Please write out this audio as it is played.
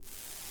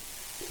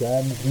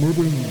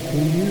Transmitting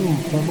to you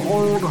from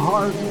Old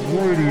Heart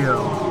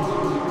Radio.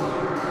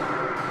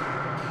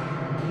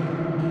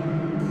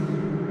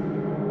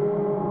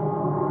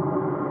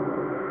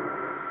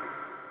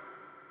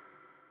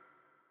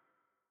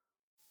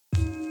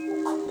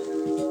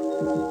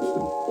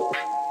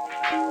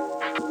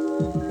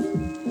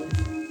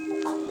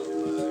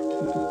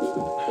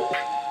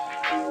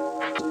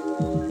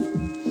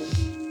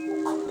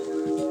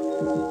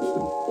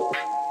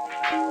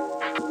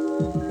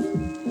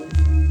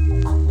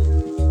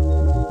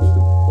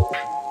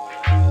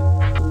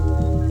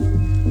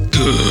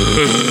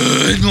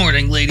 Good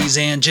morning, ladies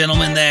and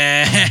gentlemen.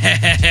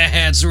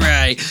 That's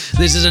right.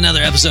 This is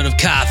another episode of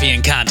Coffee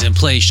and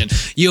Contemplation,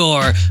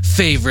 your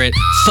favorite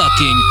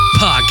fucking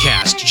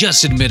podcast.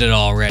 Just admit it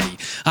already.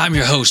 I'm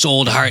your host,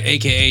 Old Heart,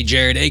 aka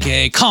Jared,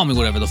 aka call me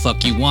whatever the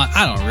fuck you want.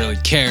 I don't really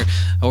care,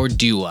 or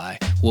do I?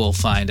 We'll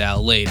find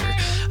out later.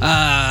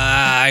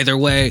 Either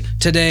way,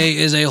 today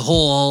is a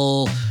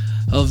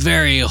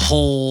very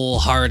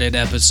wholehearted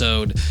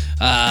episode,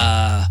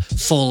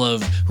 full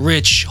of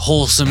rich,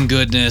 wholesome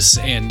goodness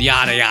and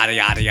yada, yada,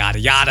 yada, yada,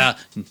 yada.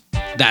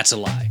 That's a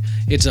lie.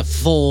 It's a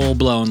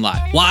full-blown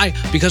lie. Why?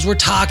 Because we're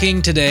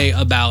talking today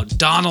about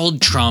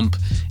Donald Trump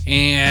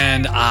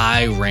and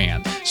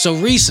Iran. So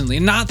recently,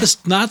 we're not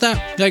talking about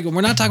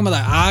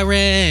that I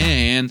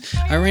ran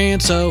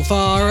so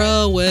far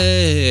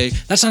away.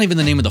 That's not even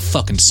the name of the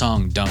fucking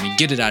song, dummy.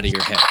 Get it out of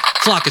your head.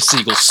 Flock of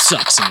Seagulls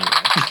sucks anyway.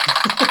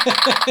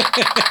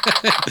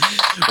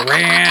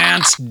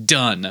 Rant's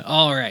done.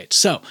 All right.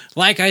 So,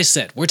 like I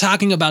said, we're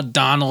talking about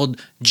Donald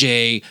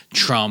J.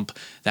 Trump,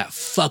 that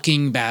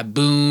fucking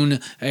baboon,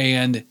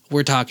 and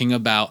we're talking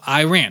about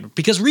Iran.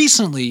 Because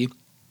recently,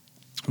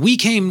 we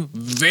came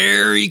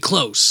very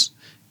close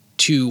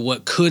to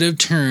what could have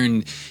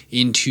turned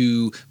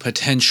into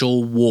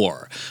potential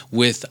war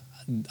with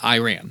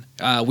Iran.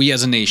 We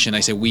as a nation, I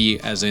say we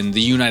as in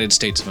the United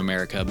States of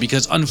America,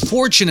 because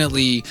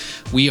unfortunately,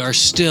 we are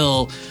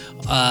still,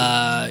 when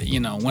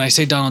I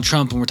say Donald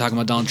Trump and we're talking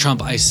about Donald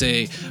Trump, I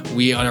say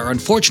we are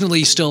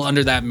unfortunately still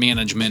under that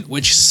management,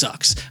 which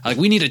sucks. Like,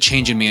 we need a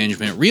change in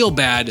management real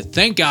bad.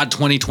 Thank God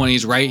 2020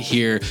 is right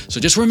here. So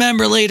just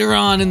remember later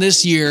on in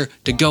this year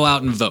to go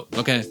out and vote.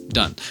 Okay,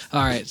 done.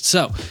 All right.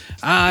 So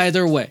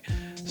either way,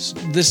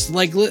 this in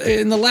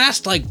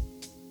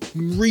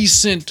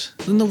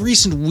the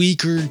recent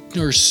week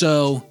or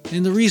so,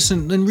 in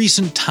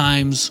recent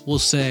times, we'll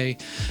say,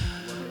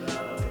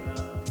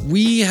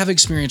 we have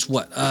experienced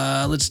what?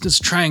 Let's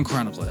try and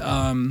chronicle it.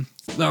 A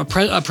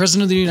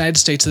president of the United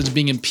States that's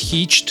being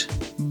impeached,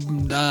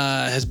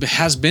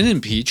 has been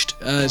impeached,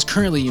 is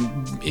currently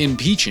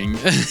impeaching.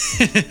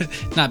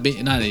 He's not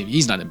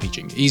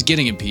impeaching. He's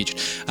getting impeached.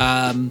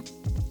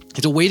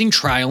 It's awaiting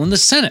trial in the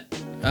Senate.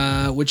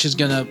 Which is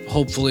going to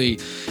hopefully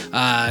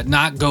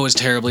not go as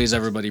terribly as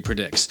everybody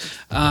predicts.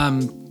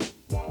 And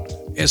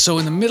so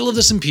in the middle of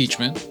this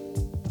impeachment,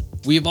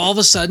 we've all of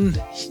a sudden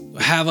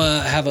have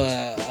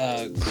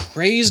a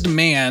crazed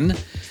man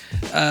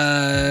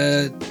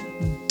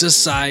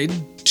decide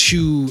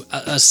to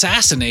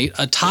assassinate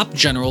a top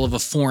general of a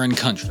foreign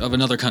country, of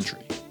another country.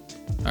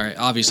 All right,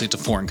 obviously it's a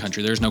foreign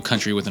country. There's no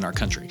country within our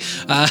country.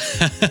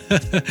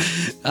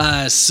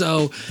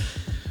 So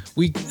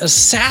we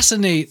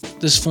assassinate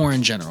this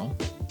foreign general,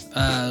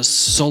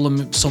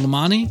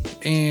 Soleimani,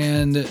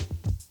 and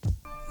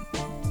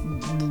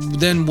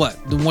then what?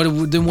 Then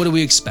what do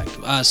we expect?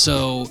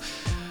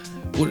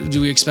 What do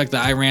we expect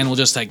that Iran will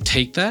just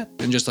take that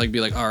and just be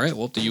like, all right,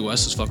 well, the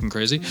U.S. is fucking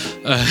crazy?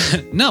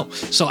 No.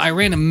 So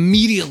Iran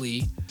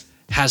immediately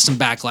has some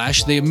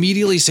backlash. They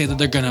immediately say that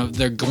they're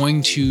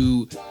going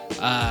to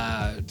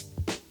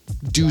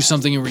do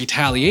something in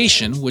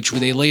retaliation, which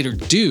they later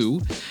do,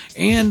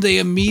 and they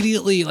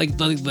immediately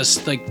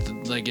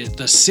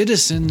the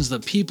citizens, the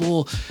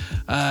people,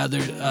 are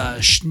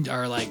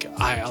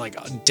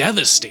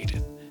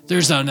devastated.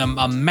 There's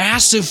a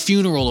massive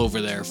funeral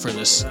over there for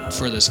this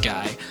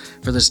guy,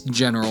 for this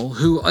general,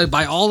 who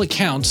by all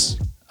accounts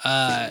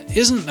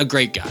isn't a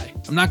great guy.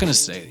 I'm not gonna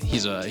say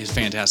he's a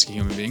fantastic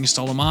human being.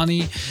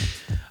 Soleimani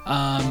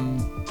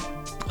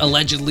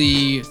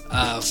allegedly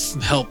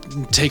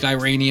helped take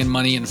Iranian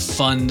money and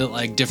fund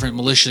different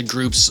militia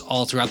groups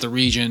all throughout the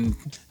region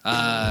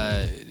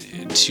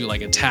to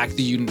attack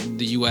the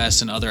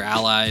U.S. and other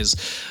allies,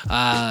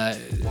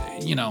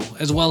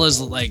 as well as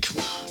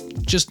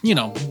just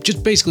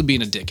basically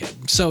being a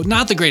dickhead. So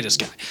not the greatest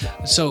guy.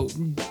 So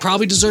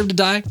probably deserved to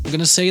die. I'm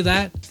gonna say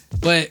that,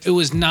 but it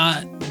was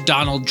not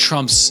Donald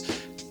Trump's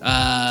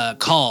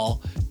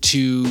call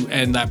to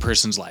end that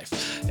person's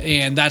life.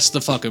 And that's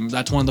one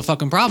of the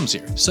fucking problems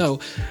here.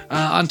 So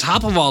on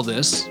top of all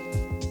this,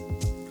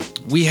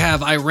 we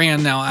have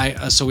Iran now.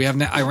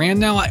 Iran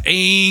now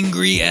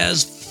angry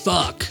as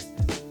fuck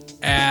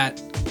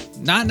at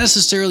not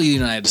necessarily the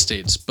United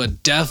States,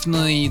 but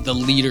definitely the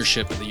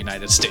leadership of the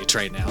United States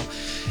right now,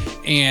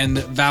 and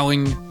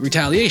vowing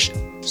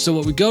retaliation. So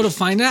what we go to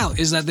find out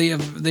is that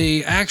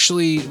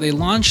they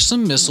launched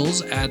some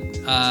missiles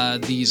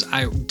at these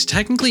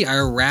technically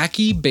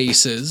Iraqi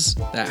bases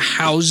that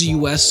house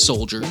U.S.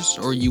 soldiers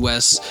or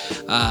U.S.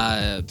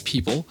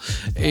 People,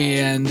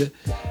 and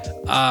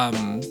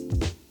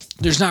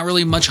there's not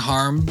really much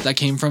harm that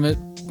came from it.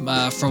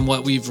 From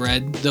what we've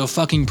read, the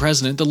fucking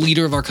president, the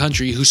leader of our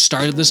country who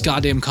started this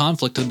goddamn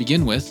conflict to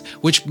begin with,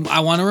 which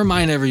I want to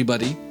remind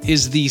everybody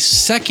is the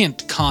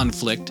second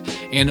conflict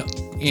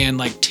and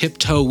like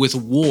tiptoe with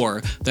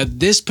war that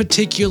this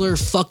particular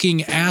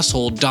fucking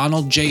asshole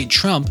Donald J.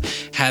 Trump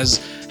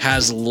has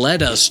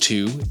led us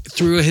to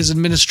through his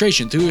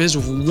administration, through his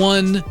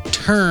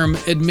one-term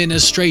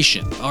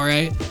administration. All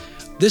right,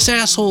 this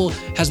asshole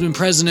has been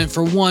president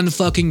for one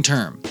fucking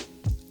term.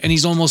 And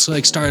he's almost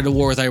like started a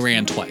war with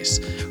Iran twice,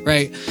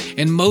 right?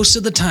 And most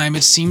of the time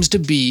it seems to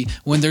be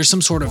when there's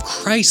some sort of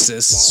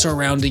crisis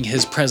surrounding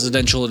his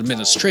presidential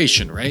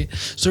administration, right?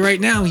 So right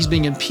now he's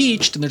being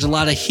impeached and there's a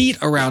lot of heat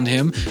around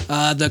him.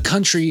 The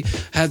country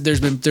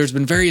there's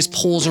been various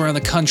polls around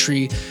the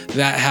country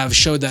that have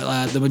showed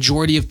that the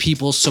majority of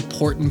people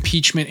support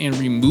impeachment and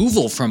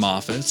removal from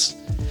office.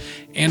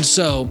 And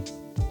so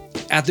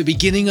at the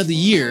beginning of the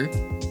year,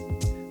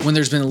 when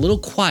there's been a little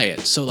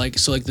quiet, so like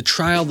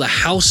the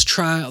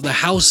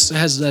House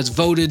has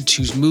voted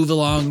to move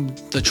along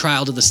the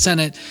trial to the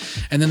Senate,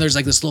 and then there's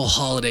like this little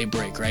holiday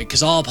break, right?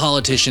 Because all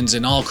politicians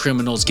and all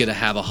criminals get to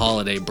have a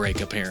holiday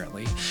break,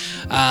 apparently.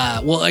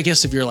 Well, I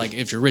guess if you're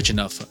rich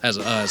enough as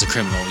a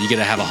criminal, you get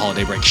to have a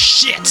holiday break.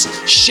 Shit!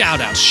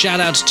 Shout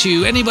outs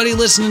to anybody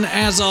listening.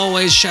 As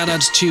always, shout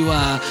outs to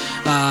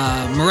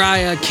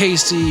Mariah,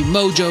 Casey,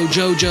 Mojo,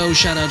 Jojo.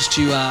 Shout outs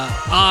to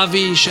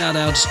Avi. Shout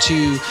outs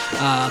to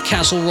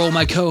Castle Roll,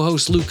 my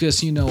co-host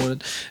Lucas. You know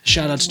what?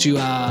 Shout outs to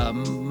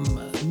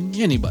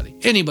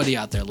anybody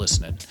out there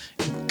listening.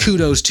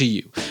 Kudos to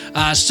you.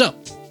 So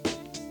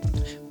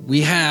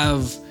we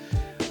have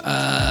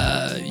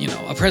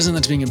a president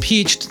that's being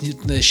impeached.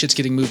 The shit's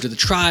getting moved to the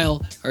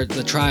trial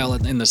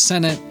in the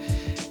Senate,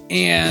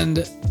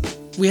 and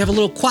we have a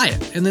little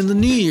quiet. And then the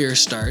new year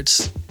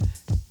starts,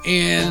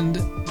 and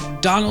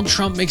Donald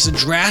Trump makes a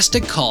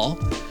drastic call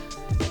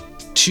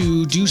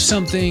to do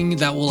something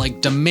that will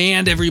like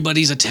demand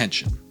everybody's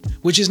attention,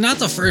 which is not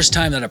the first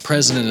time that a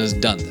president has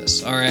done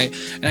this. All right.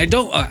 And I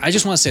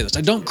just want to say this.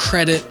 I don't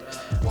credit,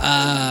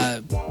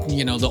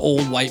 the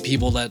old white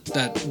people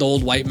the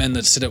old white men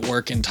that sit at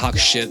work and talk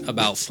shit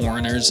about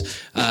foreigners.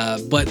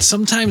 But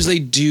sometimes they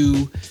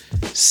do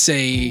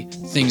say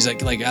things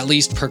like at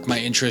least perk my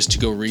interest to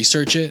go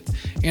research it.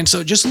 And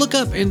so just look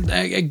up, and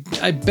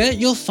I bet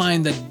you'll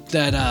find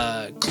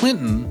that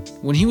Clinton,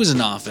 when he was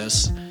in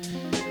office,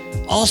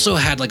 also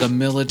had like a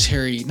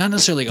military, not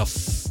necessarily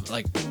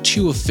like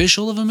too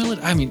official of a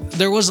military. I mean,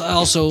 there was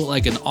also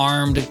like an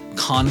armed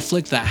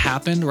conflict that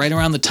happened right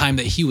around the time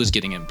that he was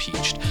getting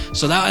impeached.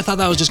 So I thought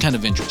that was just kind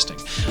of interesting.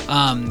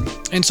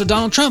 And so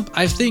Donald Trump,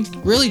 I think,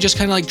 really just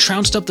kind of like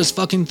trounced up this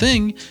fucking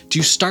thing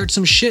to start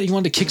some shit. He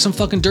wanted to kick some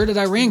fucking dirt at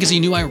Iran because he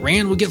knew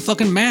Iran would get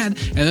fucking mad,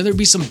 and then there'd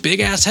be some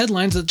big ass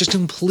headlines that just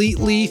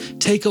completely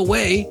take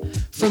away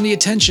from the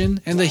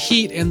attention and the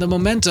heat and the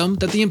momentum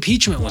that the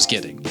impeachment was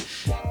getting.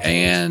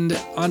 And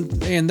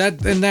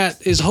that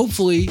is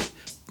hopefully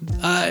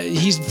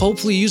he's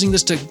hopefully using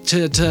this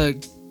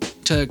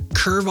to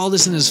curve all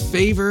this in his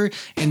favor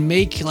and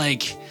make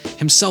like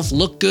himself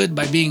look good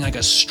by being like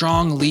a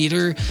strong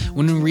leader,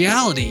 when in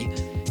reality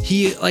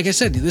he, like I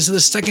said, this is the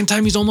second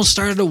time he's almost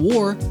started a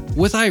war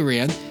with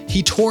Iran.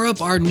 He tore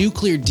up our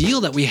nuclear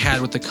deal that we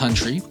had with the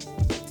country,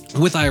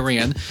 with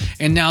Iran,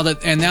 and now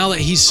that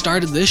he's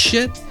started this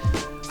shit,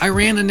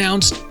 Iran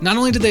announced not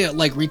only did they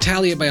like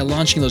retaliate by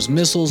launching those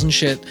missiles and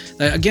shit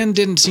that again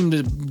didn't seem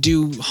to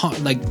do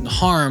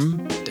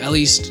harm, at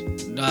least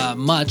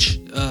much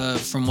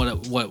from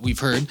what we've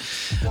heard,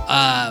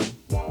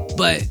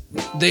 but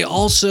they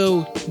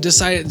also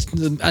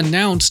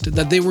announced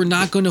that they were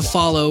not going to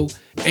follow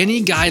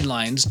any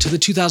guidelines to the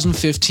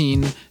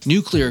 2015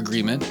 nuclear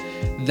agreement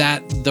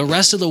that the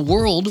rest of the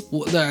world,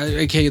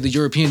 aka the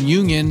European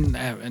Union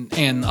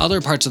and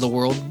other parts of the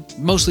world,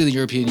 mostly the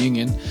European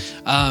Union,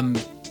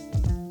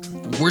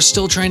 we're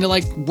still trying to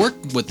like work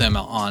with them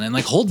on and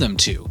like hold them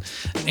to.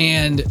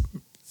 And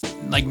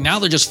like now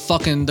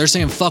they're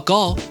saying fuck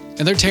all,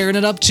 and they're tearing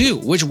it up too,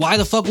 which why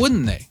the fuck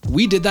wouldn't they?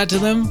 We did that to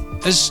them,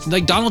 as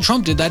like Donald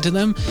Trump did that to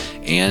them,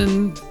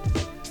 and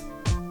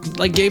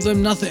like gave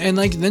them nothing, and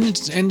like then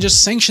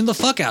just sanctioned the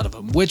fuck out of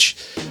them, which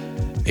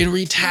in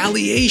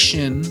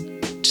retaliation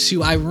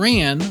to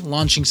Iran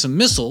launching some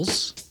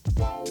missiles,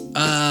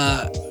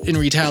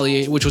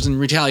 which was in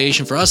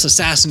retaliation for us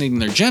assassinating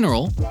their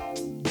general,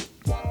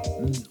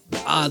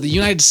 the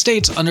United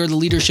States, under the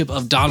leadership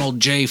of Donald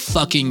J.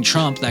 fucking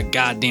Trump, that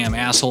goddamn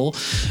asshole,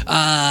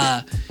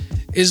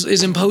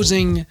 is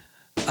imposing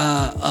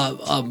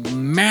a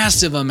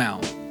massive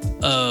amount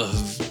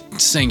of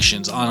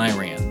sanctions on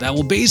Iran that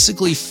will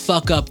basically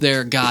fuck up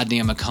their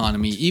goddamn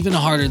economy even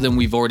harder than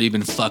we've already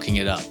been fucking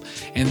it up.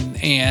 And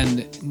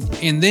then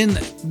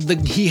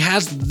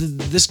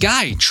this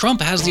guy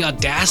Trump has the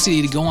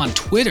audacity to go on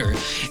Twitter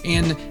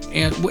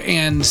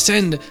and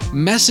send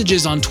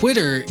messages on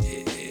Twitter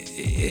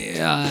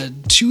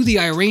to the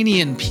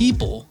Iranian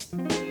people,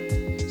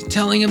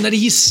 telling them that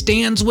he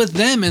stands with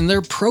them in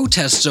their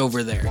protests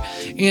over there.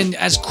 And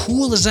as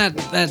cool as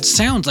that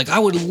sounds, like, I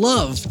would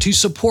love to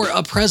support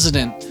a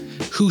president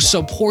who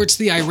supports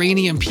the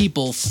Iranian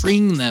people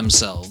freeing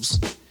themselves.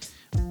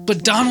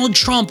 But Donald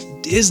Trump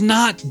is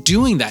not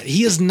doing that.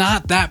 He is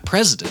not that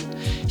president.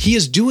 He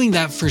is doing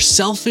that for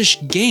selfish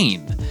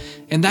gain.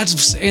 And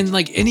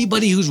like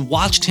anybody who's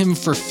watched him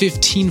for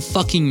 15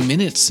 fucking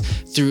minutes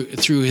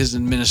through his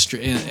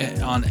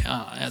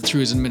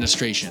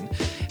administration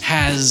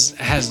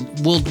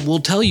will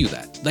tell you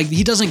that. Like,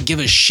 he doesn't give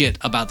a shit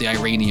about the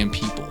Iranian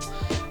people,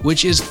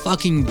 which is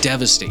fucking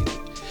devastating,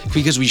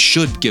 because we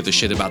should give a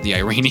shit about the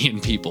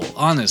Iranian people,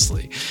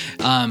 honestly.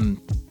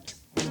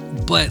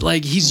 But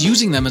like, he's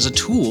using them as a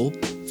tool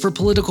for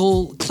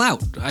political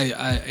clout,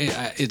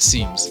 it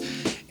seems.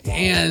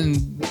 And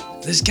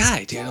this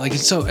guy, dude, like,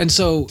 so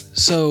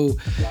the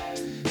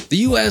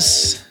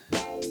U.S.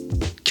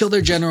 killed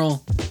their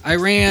general.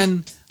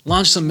 Iran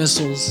launched some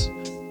missiles.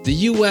 The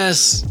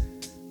U.S.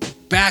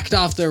 backed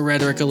off their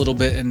rhetoric a little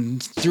bit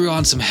and threw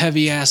on some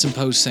heavy-ass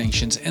imposed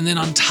sanctions. And then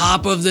on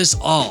top of this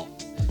all,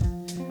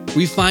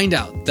 we find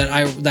out that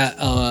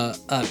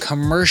a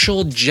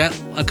commercial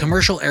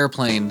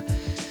airplane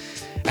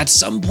at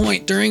some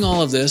point during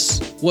all of this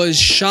was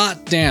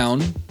shot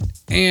down,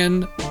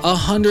 and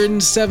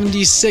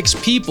 176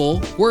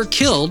 people were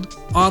killed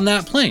on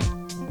that plane.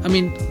 I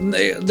mean,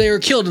 they were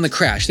killed in the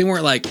crash. They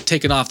weren't like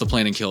taken off the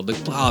plane and killed,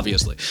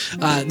 obviously.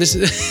 This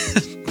is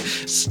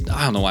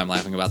I don't know why I'm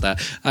laughing about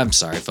that. I'm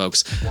sorry,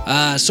 folks.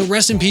 So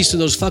rest in peace to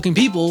those fucking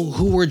people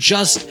who were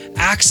just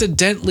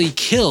accidentally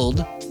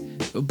killed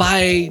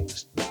by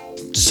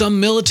some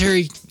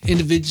military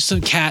individual, some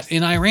cat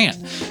in Iran.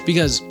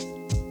 Because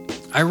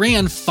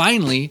Iran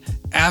finally,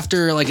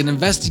 after like an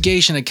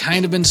investigation had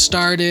kind of been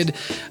started,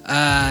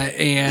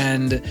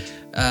 and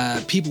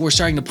people were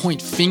starting to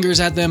point fingers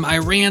at them,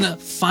 Iran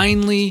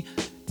finally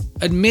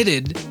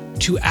admitted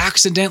to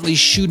accidentally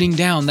shooting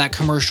down that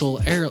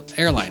commercial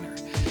airliner.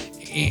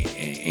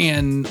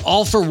 And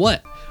all for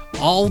what?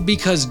 All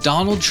because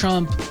Donald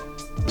Trump.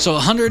 So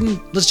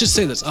let's just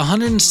say this,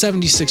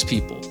 176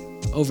 people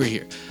over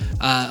here.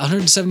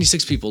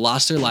 176 people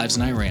lost their lives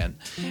in Iran.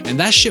 And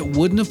that shit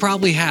wouldn't have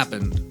probably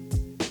happened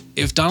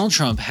if Donald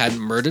Trump hadn't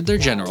murdered their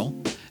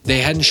general, they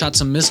hadn't shot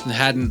some missiles,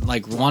 hadn't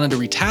like wanted to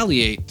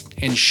retaliate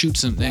and shoot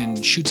some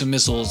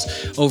missiles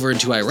over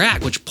into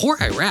Iraq, which poor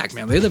Iraq,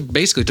 man, they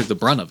basically took the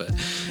brunt of it.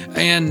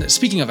 And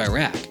speaking of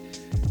Iraq,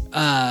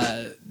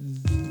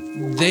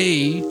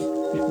 they,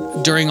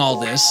 during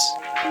all this,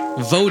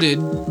 voted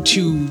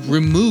to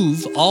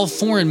remove all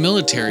foreign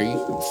military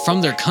from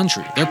their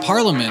country. Their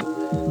parliament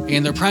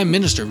and their prime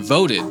minister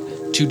voted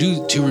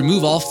to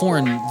remove all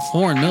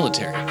foreign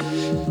military.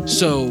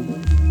 So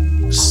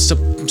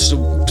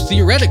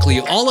theoretically,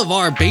 all of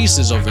our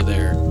bases over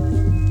there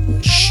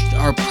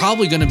are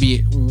probably going to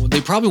be,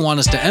 they probably want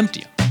us to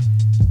empty them.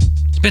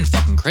 It's been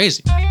fucking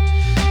crazy.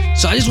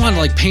 So I just wanted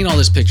to like paint all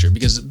this picture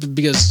because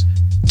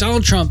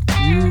Donald Trump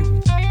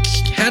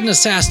had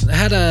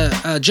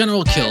a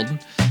general killed,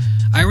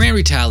 Iran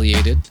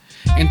retaliated,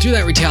 and through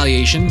that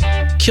retaliation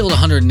killed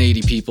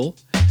 180 people,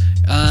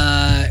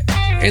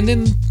 and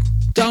then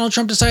Donald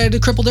Trump decided to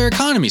cripple their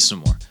economy some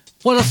more.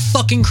 What a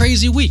fucking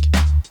crazy week.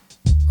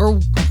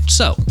 Or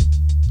so,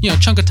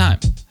 chunk of time.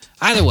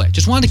 Either way,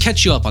 just wanted to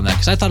catch you up on that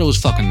because I thought it was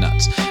fucking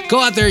nuts. Go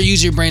out there,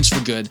 use your brains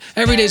for good.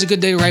 Every day's a good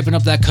day to ripen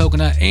up that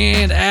coconut.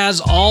 And as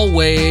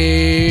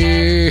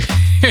always...